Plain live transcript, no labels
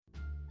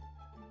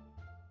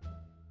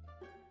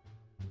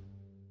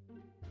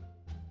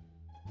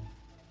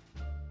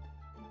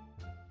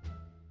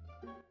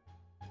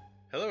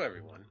Hello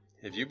everyone.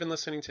 If you've been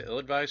listening to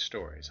Ill-Advised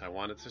Stories, I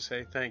wanted to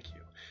say thank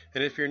you.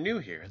 And if you're new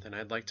here, then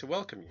I'd like to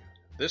welcome you.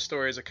 This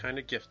story is a kind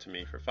of gift to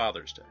me for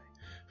Father's Day.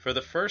 For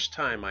the first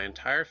time, my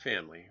entire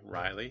family,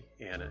 Riley,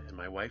 Anna, and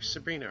my wife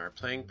Sabrina are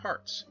playing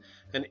parts.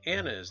 And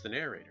Anna is the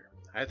narrator.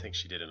 I think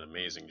she did an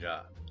amazing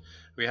job.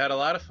 We had a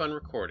lot of fun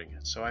recording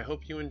it, so I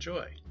hope you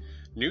enjoy.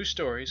 New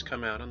stories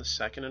come out on the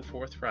second and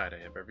fourth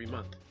Friday of every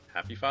month.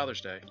 Happy Father's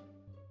Day.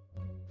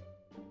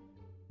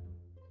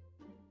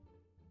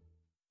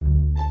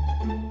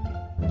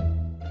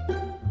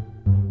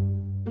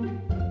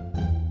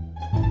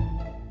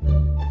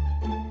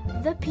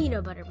 The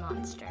Peanut Butter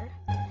Monster.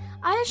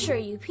 I assure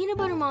you, peanut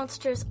butter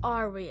monsters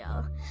are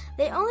real.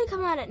 They only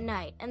come out at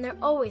night, and they're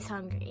always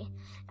hungry.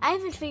 I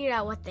haven't figured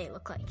out what they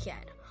look like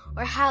yet,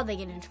 or how they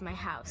get into my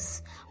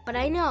house. But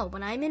I know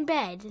when I'm in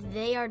bed,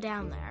 they are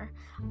down there.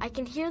 I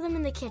can hear them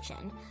in the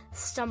kitchen,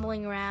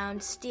 stumbling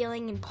around,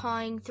 stealing and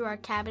pawing through our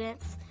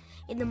cabinets.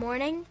 In the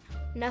morning,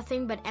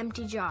 nothing but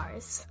empty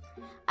jars.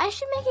 I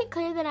should make it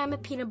clear that I'm a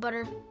peanut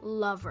butter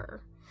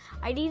lover.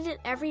 I'd eat it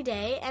every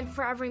day and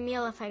for every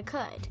meal if I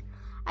could.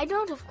 I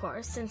don't, of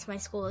course, since my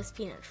school is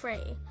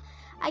peanut-free.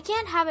 I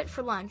can't have it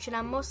for lunch, and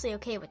I'm mostly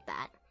okay with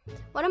that.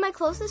 One of my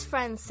closest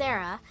friends,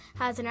 Sarah,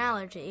 has an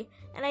allergy,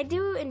 and I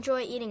do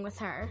enjoy eating with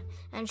her,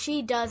 and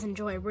she does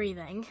enjoy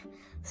breathing.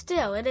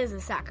 Still, it is a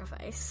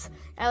sacrifice.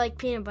 I like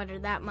peanut butter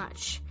that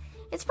much.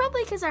 It's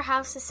probably because our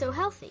house is so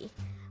healthy.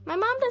 My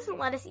mom doesn't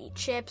let us eat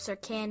chips or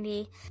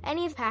candy,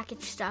 any of the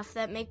packaged stuff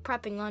that make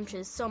prepping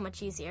lunches so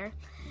much easier.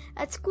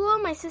 At school,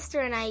 my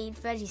sister and I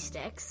eat veggie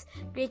sticks,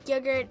 Greek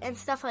yogurt, and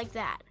stuff like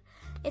that.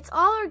 It's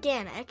all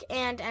organic,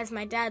 and, as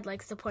my dad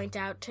likes to point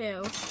out,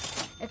 too,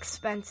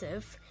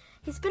 expensive.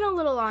 He's been a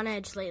little on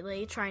edge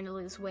lately, trying to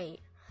lose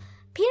weight.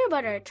 Peanut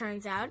butter, it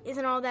turns out,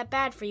 isn't all that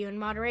bad for you in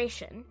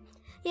moderation.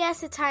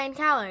 Yes, it's high in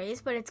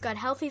calories, but it's got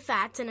healthy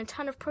fats and a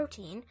ton of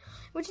protein,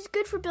 which is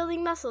good for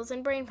building muscles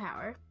and brain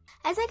power.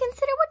 As I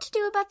consider what to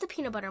do about the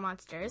peanut butter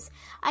monsters,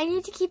 I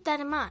need to keep that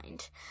in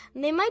mind.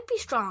 They might be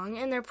strong,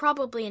 and they're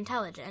probably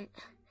intelligent.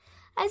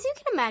 As you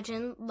can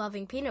imagine,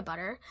 loving peanut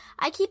butter,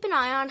 I keep an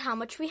eye on how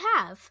much we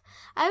have.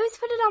 I always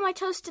put it on my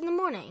toast in the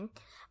morning.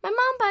 My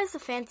mom buys the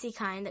fancy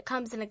kind that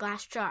comes in a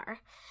glass jar.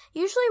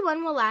 Usually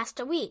one will last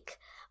a week,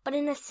 but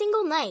in a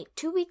single night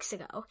 2 weeks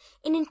ago,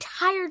 an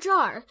entire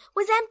jar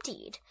was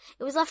emptied.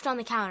 It was left on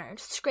the counter,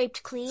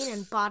 scraped clean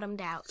and bottomed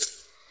out.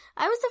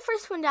 I was the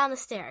first one down the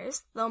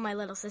stairs, though my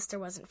little sister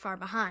wasn't far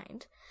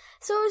behind.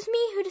 So it was me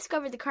who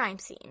discovered the crime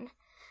scene.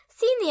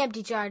 Seeing the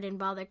empty jar didn't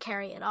bother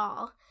Carrie at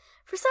all.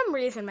 For some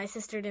reason, my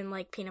sister didn't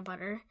like peanut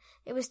butter.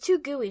 It was too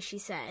gooey, she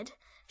said.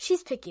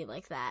 She's picky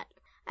like that.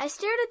 I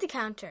stared at the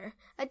counter,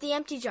 at the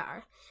empty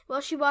jar,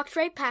 while she walked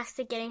right past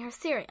it getting her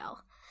cereal.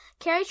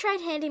 Carrie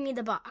tried handing me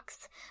the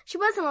box. She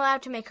wasn't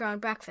allowed to make her own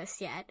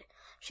breakfast yet.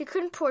 She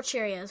couldn't pour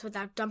Cheerios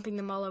without dumping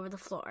them all over the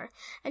floor,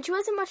 and she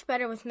wasn't much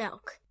better with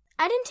milk.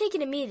 I didn't take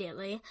it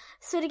immediately,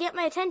 so to get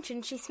my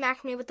attention, she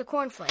smacked me with the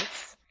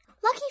cornflakes.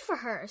 Lucky for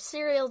her,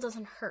 cereal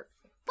doesn't hurt.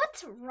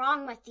 "What's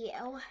wrong with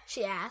you?"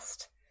 she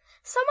asked.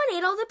 "Someone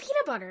ate all the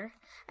peanut butter."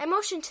 I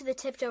motioned to the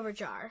tipped-over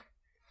jar.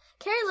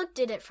 Carrie looked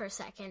at it for a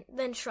second,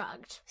 then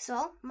shrugged.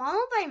 "So, Mom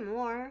will buy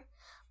more."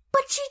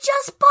 "But she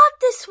just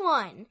bought this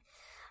one!"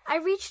 I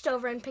reached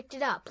over and picked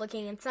it up,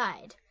 looking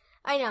inside.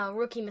 I know,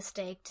 rookie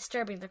mistake,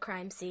 disturbing the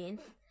crime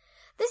scene.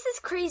 "This is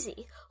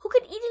crazy. Who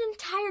could eat an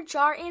entire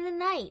jar in a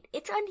night?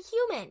 It's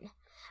unhuman,"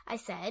 I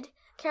said.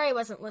 Carrie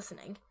wasn't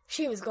listening.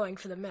 She was going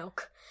for the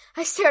milk.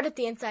 I stared at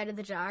the inside of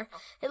the jar.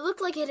 It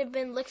looked like it had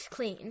been licked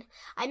clean.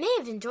 I may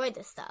have enjoyed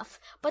the stuff,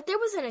 but there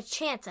wasn't a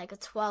chance I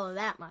could swallow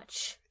that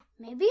much.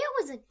 Maybe it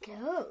was a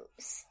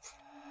ghost.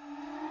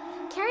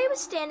 Carrie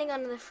was standing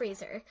under the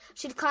freezer.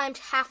 She'd climbed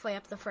halfway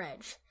up the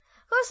fridge.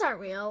 Ghosts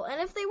aren't real,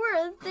 and if they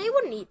were, they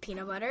wouldn't eat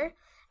peanut butter.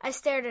 I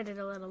stared at it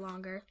a little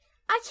longer.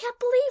 I can't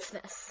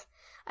believe this.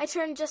 I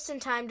turned just in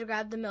time to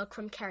grab the milk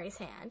from Carrie's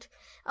hand,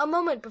 a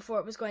moment before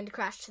it was going to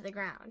crash to the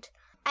ground.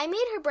 I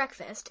made her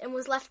breakfast and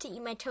was left to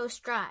eat my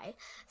toast dry,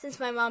 since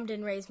my mom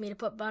didn't raise me to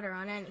put butter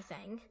on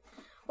anything.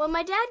 When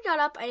my dad got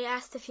up, I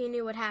asked if he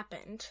knew what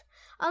happened.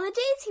 On the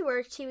days he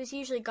worked, he was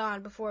usually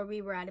gone before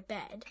we were out of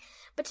bed,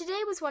 but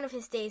today was one of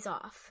his days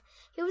off.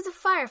 He was a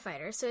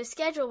firefighter, so his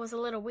schedule was a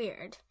little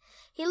weird.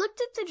 He looked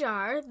at the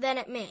jar, then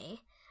at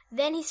me.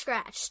 Then he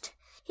scratched.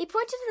 He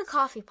pointed to the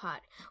coffee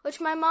pot,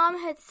 which my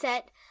mom had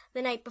set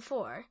the night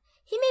before.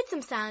 He made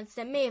some sounds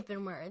that may have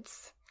been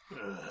words.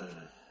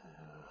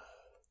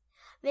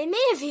 They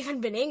may have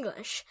even been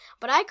English,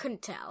 but I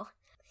couldn't tell.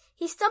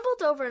 He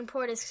stumbled over and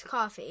poured his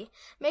coffee,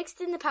 mixed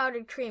in the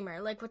powdered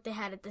creamer like what they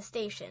had at the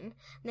station,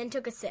 then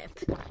took a sip.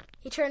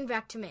 He turned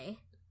back to me.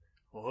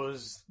 What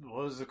was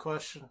the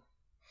question?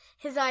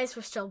 His eyes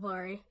were still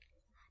blurry.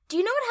 "Do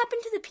you know what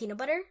happened to the peanut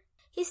butter?"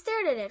 He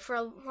stared at it for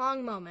a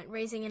long moment,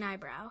 raising an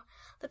eyebrow.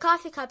 The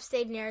coffee cup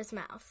stayed near his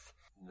mouth.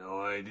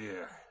 "No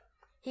idea,"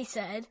 he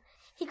said.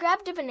 He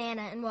grabbed a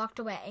banana and walked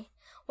away.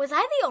 Was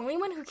I the only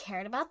one who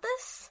cared about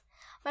this?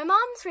 My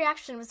mom's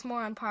reaction was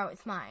more on par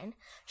with mine.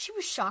 She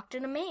was shocked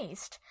and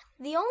amazed.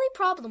 The only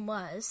problem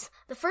was,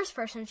 the first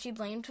person she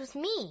blamed was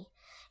me.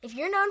 If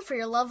you're known for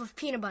your love of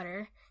peanut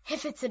butter,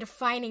 if it's a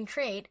defining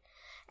trait,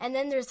 and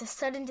then there's a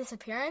sudden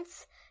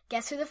disappearance,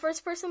 guess who the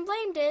first person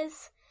blamed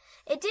is?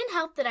 It didn't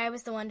help that I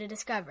was the one to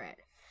discover it.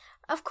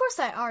 Of course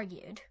I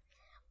argued.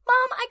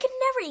 Mom, I could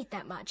never eat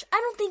that much. I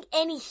don't think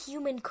any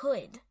human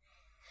could.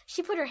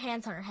 She put her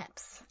hands on her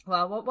hips.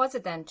 Well, what was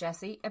it then,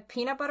 Jessie? A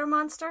peanut butter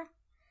monster?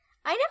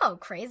 I know,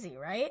 crazy,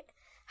 right?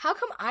 How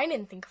come I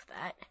didn't think of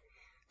that?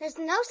 There's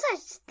no such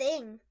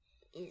thing,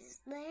 is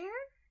there?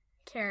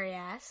 Carrie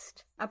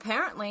asked.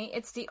 Apparently,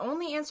 it's the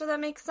only answer that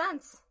makes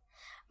sense.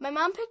 My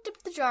mom picked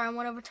up the jar and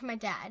went over to my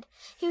dad.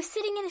 He was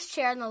sitting in his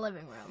chair in the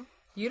living room.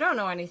 You don't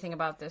know anything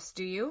about this,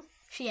 do you?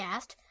 She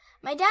asked.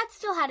 My dad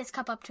still had his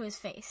cup up to his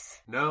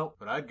face. No,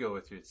 but I'd go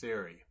with your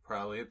theory.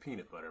 Probably a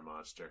peanut butter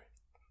monster.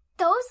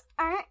 Those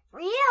aren't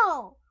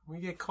real. We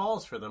get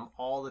calls for them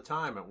all the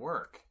time at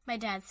work. My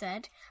dad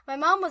said. My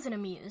mom wasn't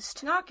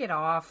amused. Knock it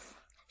off.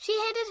 She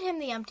handed him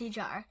the empty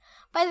jar.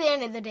 By the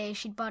end of the day,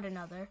 she'd bought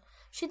another.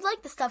 She'd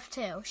liked the stuff,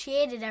 too. She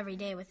ate it every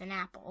day with an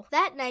apple.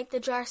 That night, the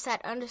jar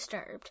sat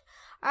undisturbed.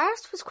 Our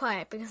house was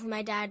quiet because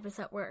my dad was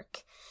at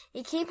work.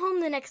 He came home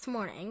the next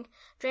morning,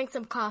 drank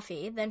some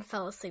coffee, then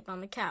fell asleep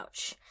on the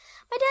couch.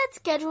 My dad's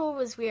schedule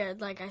was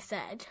weird, like I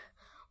said.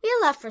 We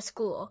had left for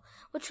school,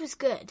 which was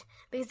good,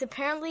 because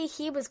apparently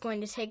he was going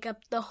to take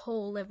up the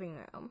whole living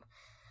room.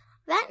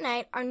 That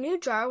night, our new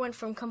jar went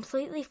from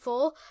completely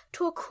full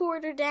to a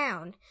quarter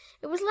down.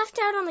 It was left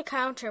out on the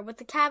counter with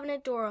the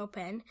cabinet door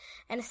open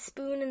and a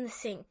spoon in the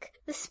sink.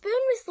 The spoon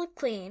was licked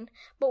clean,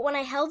 but when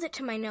I held it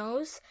to my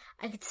nose,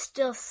 I could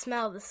still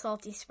smell the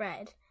salty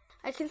spread.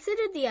 I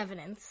considered the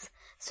evidence.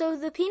 So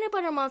the peanut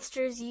butter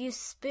monsters used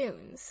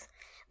spoons.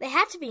 They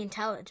had to be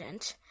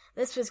intelligent.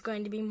 This was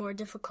going to be more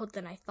difficult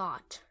than I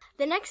thought.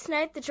 The next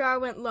night, the jar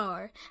went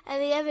lower,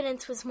 and the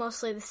evidence was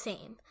mostly the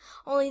same.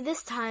 Only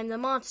this time, the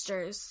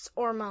monsters,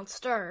 or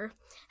monster,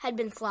 had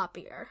been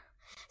sloppier.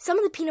 Some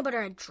of the peanut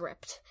butter had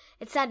dripped.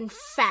 It sat in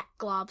fat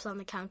globs on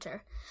the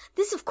counter.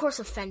 This, of course,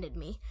 offended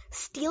me.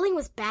 Stealing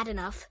was bad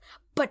enough,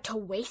 but to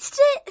waste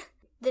it?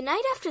 The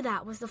night after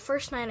that was the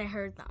first night I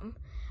heard them.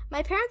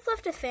 My parents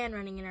left a fan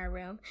running in our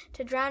room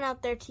to drown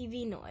out their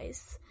TV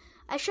noise.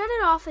 I shut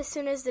it off as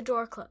soon as the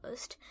door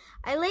closed.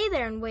 I lay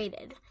there and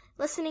waited,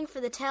 listening for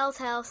the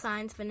telltale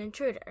signs of an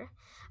intruder.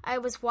 I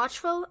was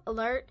watchful,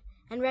 alert,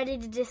 and ready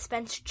to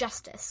dispense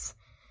justice.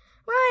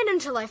 Right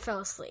until I fell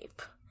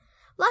asleep.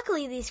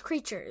 Luckily, these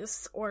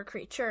creatures, or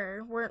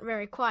creature, weren't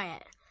very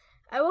quiet.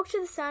 I woke to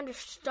the sound of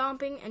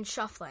stomping and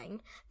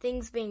shuffling,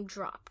 things being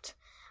dropped.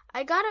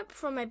 I got up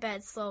from my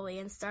bed slowly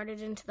and started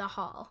into the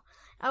hall.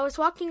 I was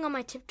walking on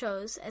my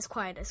tiptoes, as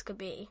quiet as could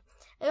be.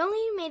 I only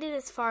made it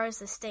as far as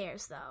the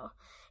stairs, though.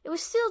 It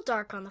was still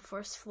dark on the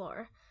first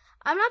floor.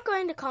 I'm not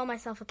going to call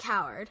myself a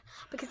coward,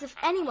 because if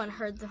anyone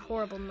heard the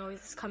horrible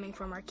noises coming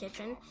from our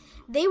kitchen,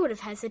 they would have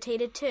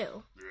hesitated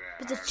too.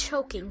 But the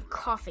choking,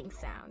 coughing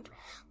sound,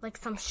 like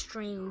some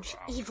strange,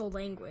 evil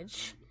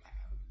language.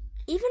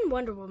 Even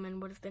Wonder Woman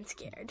would have been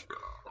scared.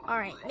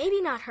 Alright,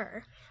 maybe not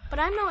her, but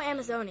I'm no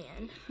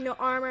Amazonian. No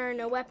armor,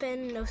 no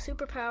weapon, no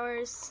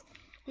superpowers,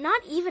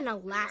 not even a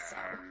lasso.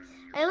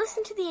 I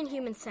listened to the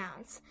inhuman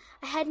sounds.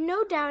 I had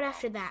no doubt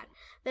after that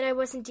I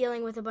wasn't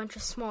dealing with a bunch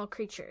of small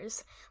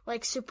creatures,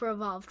 like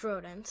super-evolved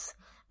rodents,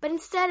 but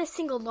instead a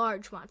single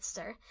large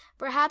monster,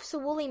 perhaps a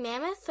woolly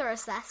mammoth or a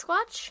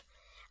Sasquatch.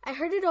 I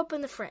heard it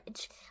open the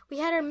fridge. We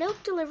had our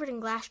milk delivered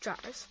in glass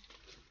jars.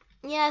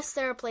 Yes,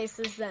 there are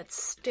places that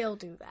still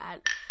do that.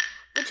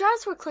 The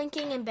jars were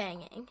clinking and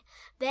banging.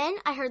 Then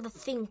I heard the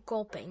thing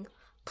gulping,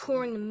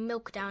 pouring the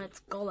milk down its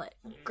gullet,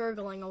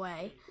 gurgling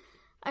away.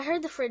 I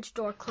heard the fridge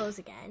door close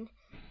again.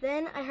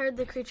 Then I heard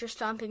the creature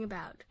stomping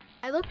about.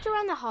 I looked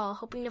around the hall,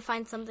 hoping to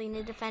find something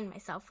to defend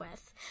myself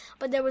with,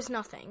 but there was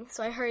nothing,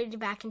 so I hurried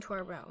back into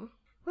our room.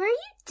 What are you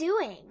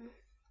doing?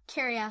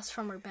 Carrie asked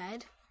from her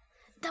bed.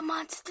 The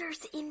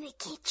monster's in the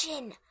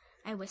kitchen,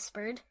 I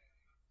whispered.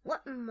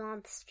 What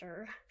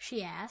monster?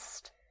 She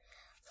asked.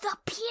 The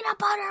peanut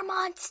butter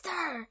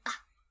monster!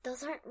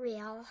 Those aren't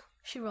real.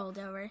 She rolled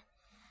over.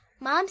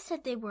 Mom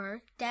said they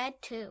were. Dad,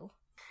 too.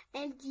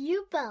 And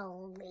you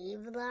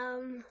believe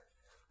them?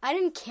 I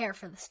didn't care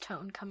for this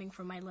tone coming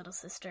from my little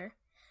sister.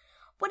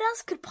 What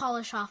else could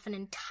polish off an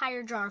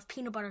entire jar of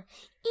peanut butter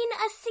in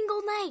a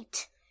single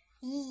night?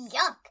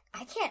 Yuck!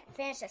 I can't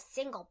finish a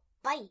single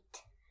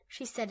bite,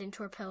 she said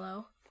into her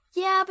pillow.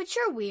 Yeah, but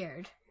you're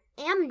weird.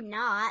 Am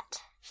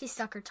not. She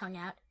stuck her tongue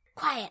out.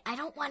 Quiet, I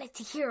don't want it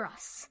to hear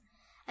us.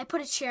 I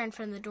put a chair in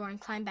front of the door and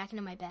climbed back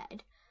into my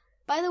bed.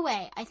 By the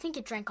way, I think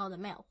it drank all the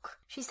milk.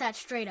 She sat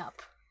straight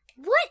up.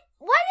 What?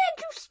 Why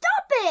didn't you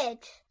stop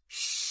it?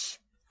 Shh,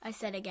 I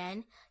said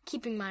again,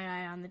 keeping my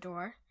eye on the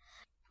door.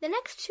 The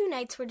next 2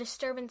 nights were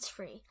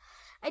disturbance-free.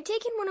 I'd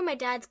taken one of my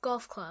dad's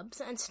golf clubs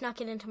and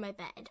snuck it into my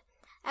bed.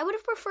 I would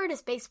have preferred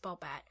his baseball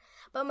bat,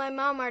 but my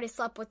mom already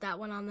slept with that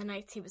one on the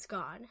nights he was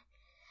gone.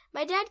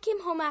 My dad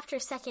came home after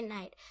a second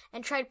night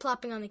and tried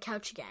plopping on the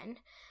couch again,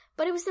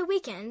 but it was the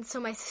weekend, so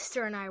my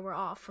sister and I were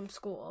off from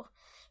school.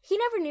 He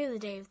never knew the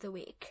day of the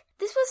week.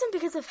 This wasn't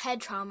because of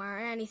head trauma or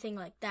anything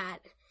like that.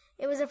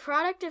 It was a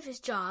product of his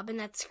job and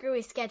that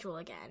screwy schedule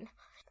again.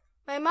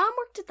 My mom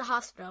worked at the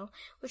hospital,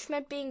 which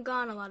meant being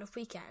gone a lot of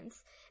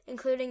weekends,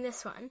 including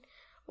this one.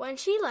 When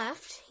she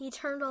left, he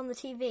turned on the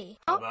TV.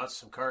 How about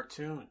some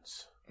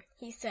cartoons?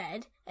 He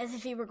said, as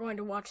if he were going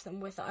to watch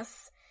them with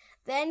us.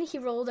 Then he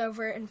rolled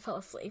over and fell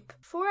asleep.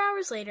 4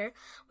 hours later,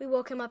 we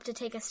woke him up to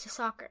take us to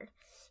soccer.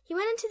 He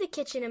went into the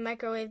kitchen and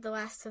microwaved the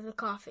last of the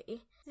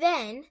coffee.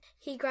 Then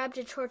he grabbed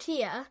a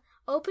tortilla,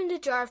 opened a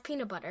jar of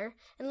peanut butter,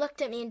 and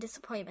looked at me in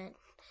disappointment.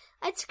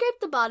 I'd scraped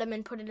the bottom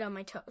and put it on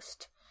my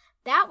toast.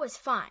 That was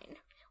fine.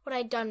 What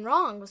I'd done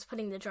wrong was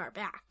putting the jar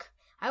back.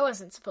 I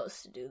wasn't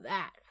supposed to do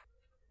that.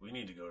 We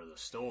need to go to the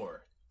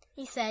store,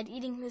 he said,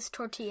 eating his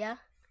tortilla.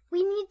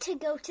 We need to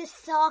go to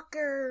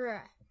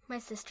soccer, my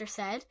sister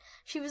said.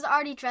 She was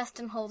already dressed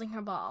and holding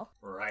her ball.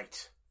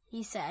 Right,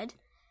 he said.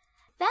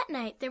 That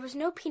night, there was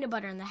no peanut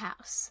butter in the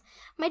house.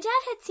 My dad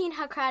had seen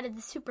how crowded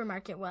the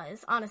supermarket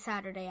was on a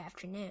Saturday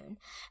afternoon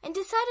and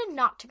decided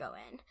not to go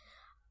in.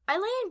 I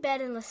lay in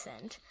bed and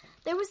listened.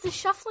 There was the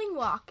shuffling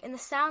walk and the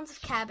sounds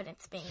of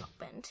cabinets being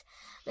opened.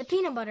 The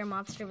peanut butter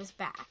monster was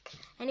back,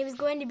 and he was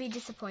going to be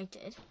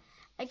disappointed.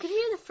 I could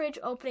hear the fridge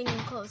opening and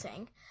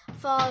closing,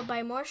 followed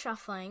by more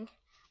shuffling.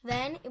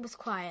 Then it was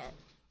quiet.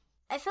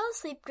 I fell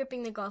asleep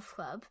gripping the golf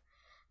club.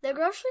 The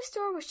grocery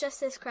store was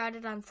just as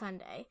crowded on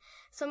Sunday,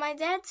 so my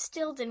dad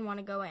still didn't want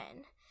to go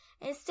in.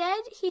 Instead,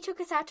 he took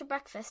us out to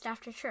breakfast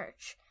after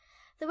church.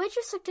 The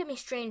waitress looked at me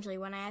strangely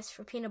when I asked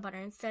for peanut butter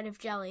instead of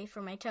jelly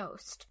for my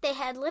toast. They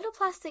had little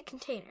plastic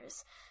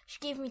containers. She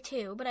gave me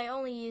 2, but I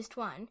only used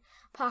 1,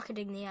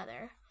 pocketing the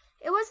other.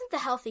 It wasn't the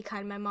healthy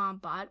kind my mom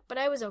bought, but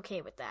I was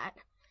okay with that.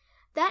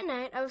 That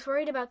night, I was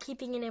worried about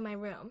keeping it in my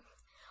room.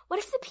 What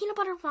if the peanut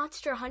butter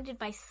monster hunted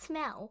by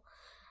smell?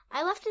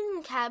 I left it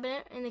in the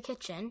cabinet in the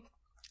kitchen,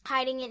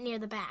 hiding it near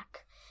the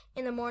back.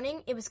 In the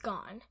morning, it was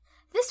gone.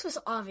 This was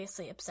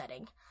obviously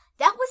upsetting.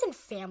 That wasn't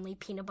family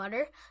peanut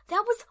butter.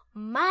 That was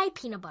my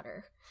peanut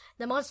butter.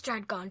 The monster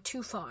had gone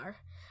too far.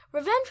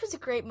 Revenge was a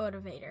great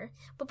motivator,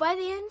 but by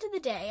the end of the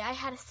day, I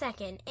had a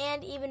second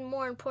and even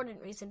more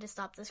important reason to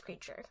stop this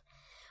creature.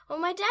 When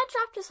my dad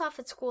dropped us off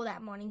at school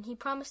that morning, he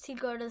promised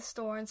he'd go to the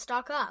store and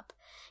stock up.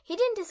 He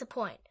didn't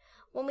disappoint.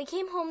 When we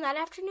came home that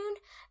afternoon,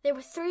 there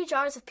were 3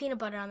 jars of peanut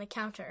butter on the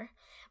counter.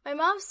 My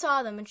mom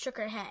saw them and shook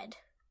her head.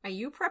 Are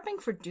you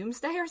prepping for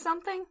doomsday or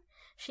something?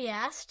 She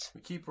asked.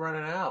 We keep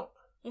running out,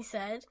 he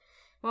said.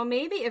 Well,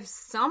 maybe if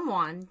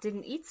someone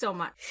didn't eat so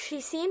much.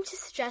 She seemed to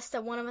suggest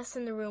that one of us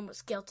in the room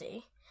was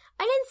guilty.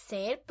 I didn't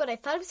say it, but I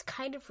thought it was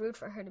kind of rude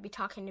for her to be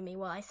talking to me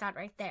while I sat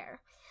right there.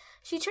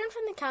 She turned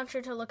from the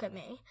counter to look at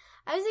me.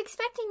 I was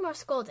expecting more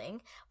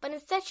scolding, but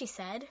instead she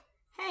said,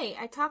 Hey,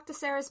 I talked to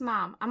Sarah's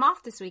mom. I'm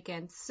off this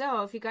weekend,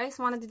 so if you guys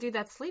wanted to do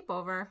that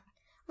sleepover.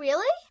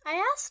 Really?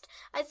 I asked.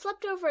 I'd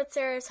slept over at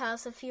Sarah's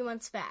house a few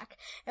months back,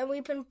 and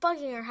we'd been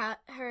bugging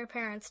her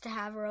parents to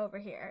have her over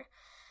here.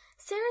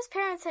 Sarah's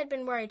parents had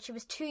been worried she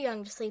was too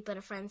young to sleep at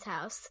a friend's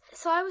house,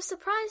 so I was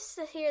surprised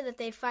to hear that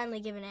they'd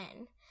finally given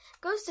in.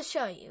 Goes to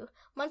show you,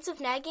 months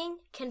of nagging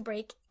can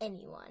break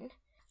anyone.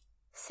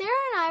 Sarah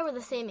and I were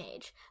the same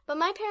age, but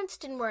my parents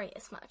didn't worry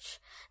as much.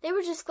 They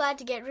were just glad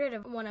to get rid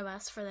of one of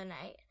us for the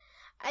night.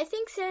 I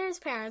think Sarah's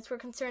parents were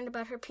concerned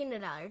about her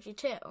peanut allergy,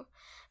 too.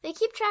 They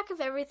keep track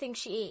of everything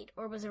she ate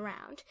or was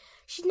around.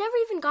 She'd never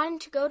even gotten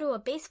to go to a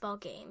baseball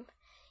game.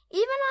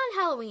 Even on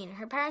Halloween,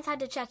 her parents had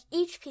to check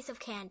each piece of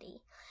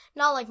candy.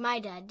 Not like my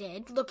dad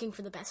did, looking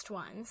for the best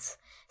ones.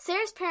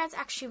 Sarah's parents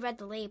actually read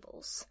the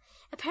labels.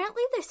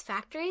 Apparently there's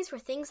factories where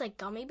things like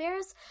gummy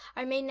bears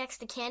are made next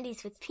to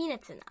candies with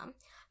peanuts in them.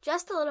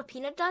 Just a little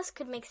peanut dust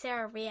could make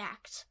Sarah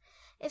react.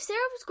 If Sarah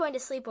was going to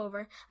sleep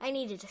over, I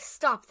needed to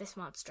stop this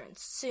monster, and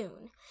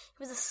soon.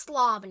 He was a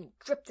slob, and he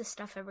dripped the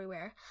stuff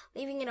everywhere,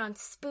 leaving it on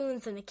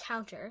spoons and the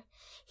counter.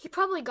 He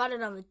probably got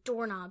it on the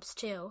doorknobs,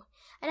 too.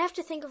 I'd have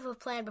to think of a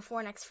plan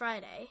before next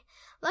Friday.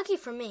 Lucky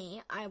for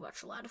me, I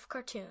watch a lot of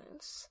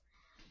cartoons.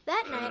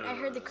 That night, I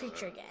heard the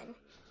creature again.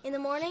 In the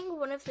morning,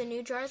 one of the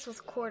new jars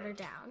was quarter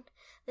down.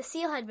 The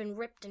seal had been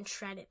ripped and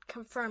shredded,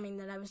 confirming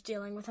that I was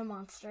dealing with a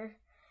monster.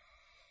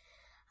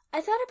 I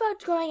thought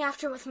about going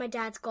after with my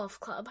dad's golf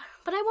club,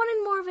 but I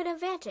wanted more of an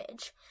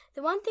advantage.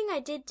 The one thing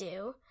I did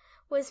do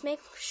was make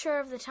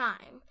sure of the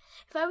time.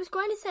 If I was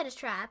going to set a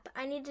trap,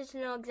 I needed to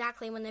know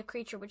exactly when the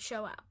creature would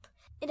show up.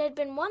 It had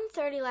been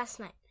 1:30 last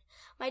night.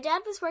 My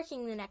dad was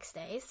working the next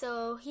day,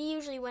 so he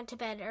usually went to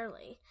bed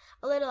early,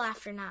 a little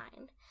after 9.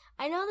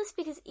 I know this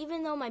because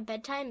even though my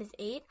bedtime is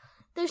 8,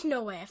 there's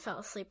no way I fell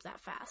asleep that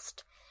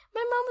fast.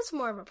 My mom was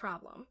more of a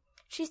problem.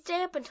 She'd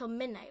stay up until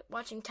midnight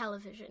watching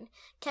television,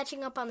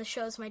 catching up on the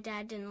shows my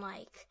dad didn't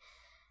like.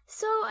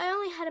 So I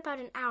only had about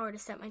an hour to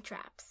set my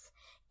traps.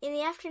 In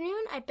the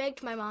afternoon, I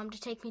begged my mom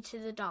to take me to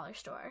the dollar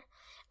store.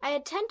 I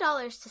had $10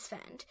 to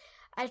spend.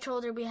 I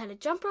told her we had a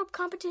jump rope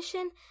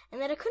competition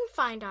and that I couldn't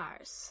find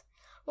ours.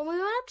 When we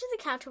went up to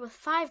the counter with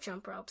 5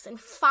 jump ropes and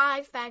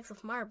 5 bags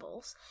of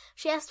marbles,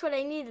 she asked what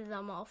I needed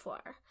them all for.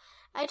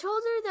 I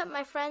told her that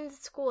my friends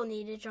at school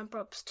needed jump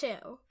ropes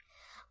too.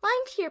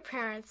 Lying to your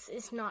parents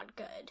is not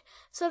good,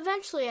 so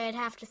eventually I'd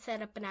have to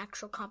set up an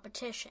actual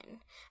competition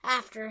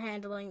after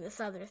handling this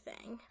other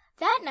thing.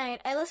 That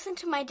night, I listened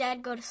to my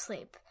dad go to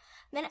sleep.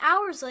 Then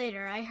hours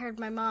later, I heard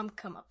my mom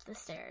come up the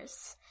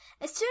stairs.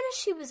 As soon as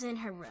she was in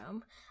her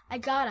room, I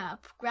got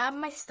up, grabbed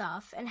my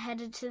stuff, and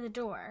headed to the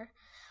door.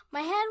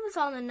 My hand was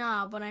on the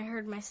knob when I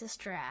heard my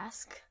sister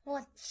ask,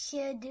 What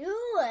you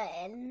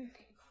doing?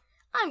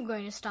 I'm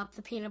going to stop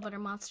the peanut butter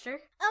monster,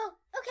 Oh,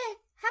 okay.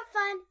 Have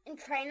fun and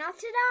try not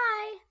to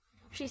die.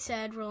 she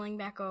said, rolling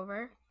back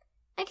over.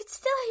 I could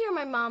still hear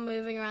my mom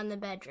moving around the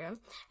bedroom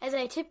as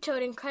I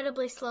tiptoed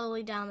incredibly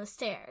slowly down the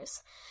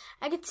stairs.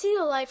 I could see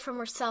the light from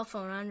her cell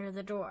phone under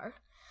the door.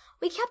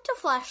 We kept a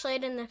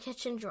flashlight in the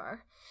kitchen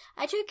drawer.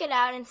 I took it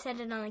out and set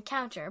it on the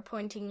counter,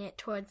 pointing it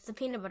towards the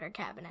peanut butter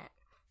cabinet.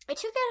 I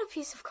took out a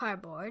piece of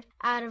cardboard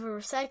out of a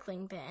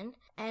recycling bin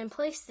and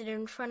placed it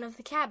in front of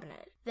the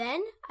cabinet.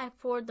 Then I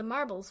poured the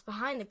marbles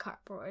behind the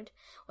cardboard,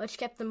 which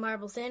kept the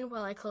marbles in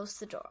while I closed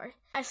the door.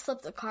 I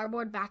slipped the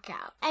cardboard back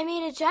out. I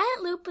made a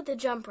giant loop with the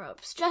jump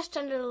ropes just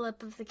under the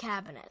lip of the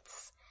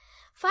cabinets.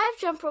 5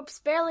 jump ropes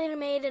barely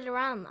made it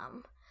around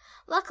them.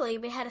 Luckily,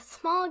 we had a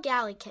small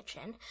galley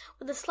kitchen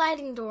with a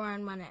sliding door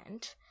on one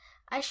end.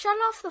 I shut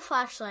off the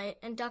flashlight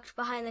and ducked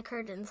behind the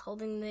curtains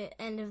holding the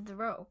end of the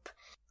rope.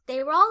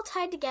 They were all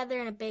tied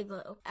together in a big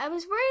loop. I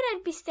was worried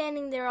I'd be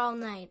standing there all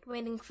night,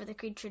 waiting for the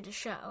creature to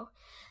show.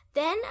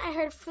 Then I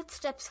heard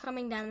footsteps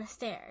coming down the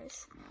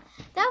stairs.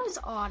 That was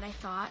odd, I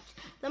thought.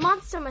 The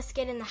monster must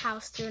get in the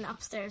house through an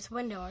upstairs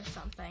window or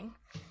something.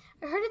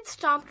 I heard it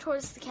stomp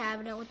towards the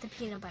cabinet with the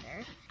peanut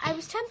butter. I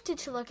was tempted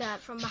to look out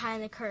from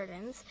behind the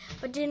curtains,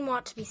 but didn't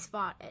want to be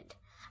spotted.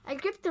 I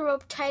gripped the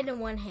rope tight in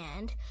one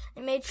hand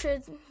and made sure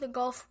the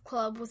golf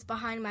club was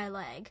behind my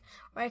leg,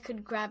 where I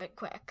could grab it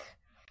quick.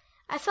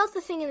 I felt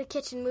the thing in the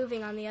kitchen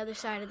moving on the other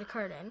side of the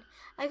curtain.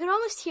 I could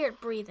almost hear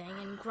it breathing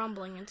and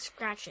grumbling and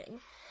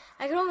scratching.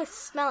 I could almost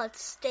smell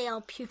its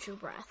stale, putrid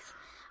breath.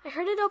 I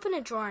heard it open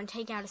a drawer and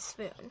take out a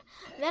spoon.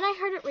 Then I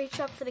heard it reach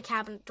up for the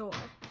cabinet door.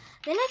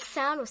 The next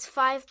sound was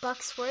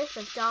 $5 worth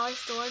of dollar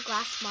store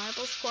glass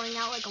marbles pouring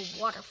out like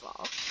a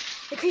waterfall.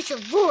 The creature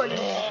roared in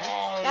the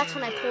air. That's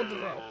when I pulled the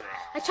rope.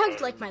 I tugged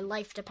like my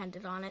life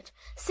depended on it.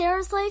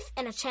 Sarah's life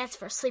and a chance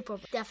for a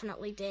sleepover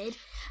definitely did.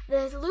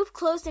 The loop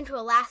closed into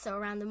a lasso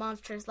around the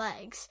monster's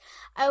legs.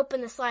 I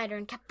opened the slider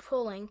and kept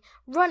pulling,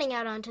 running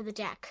out onto the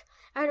deck.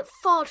 I heard it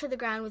fall to the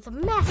ground with a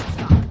massive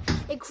thump.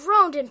 It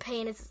groaned in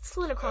pain as it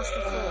slid across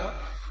the floor,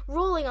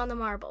 rolling on the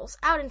marbles,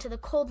 out into the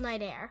cold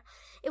night air.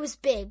 It was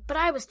big, but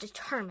I was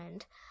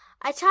determined.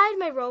 I tied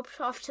my rope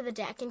off to the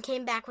deck and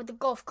came back with the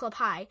golf club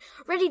high,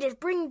 ready to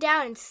bring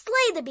down and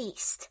slay the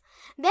beast.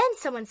 Then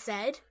someone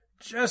said,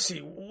 Jesse,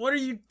 what are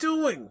you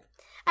doing?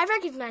 I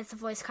recognized the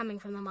voice coming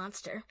from the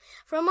monster.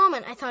 For a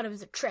moment, I thought it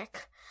was a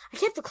trick. I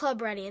kept the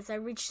club ready as I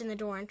reached in the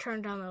door and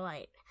turned on the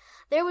light.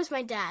 There was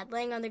my dad,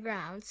 laying on the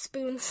ground,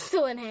 spoon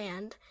still in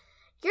hand.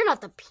 You're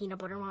not the peanut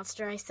butter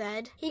monster, I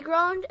said. He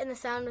groaned, and the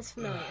sound was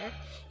familiar.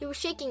 He was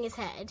shaking his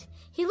head.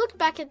 He looked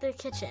back at the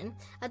kitchen,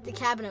 at the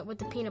cabinet with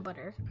the peanut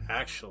butter.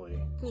 Actually,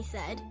 He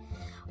said.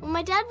 When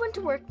my dad went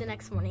to work the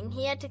next morning,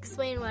 he had to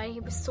explain why he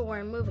was sore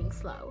and moving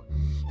slow.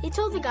 He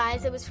told the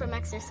guys it was from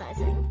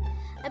exercising.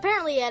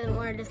 Apparently he hadn't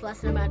learned his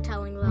lesson about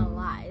telling little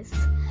lies.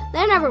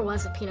 There never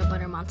was a peanut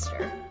butter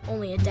monster,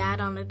 only a dad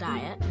on a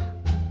diet.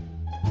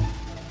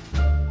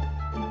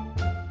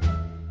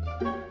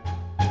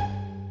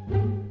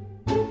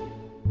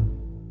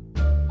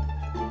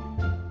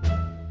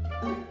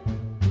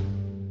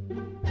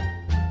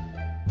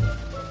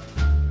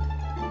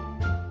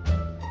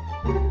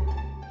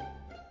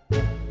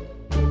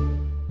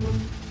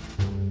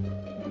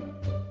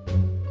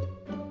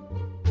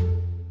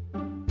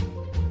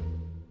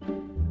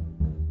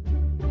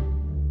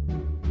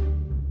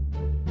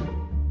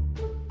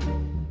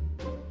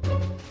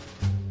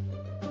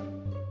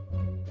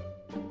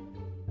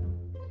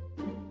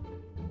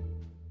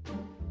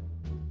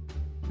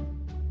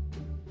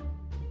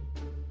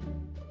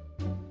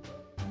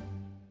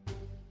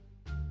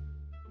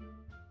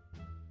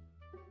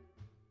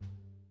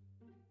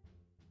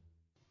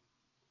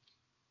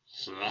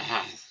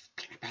 Yes.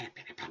 Peanut butter,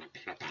 peanut butter,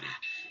 peanut butter.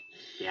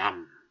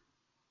 Yum.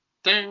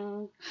 Ding.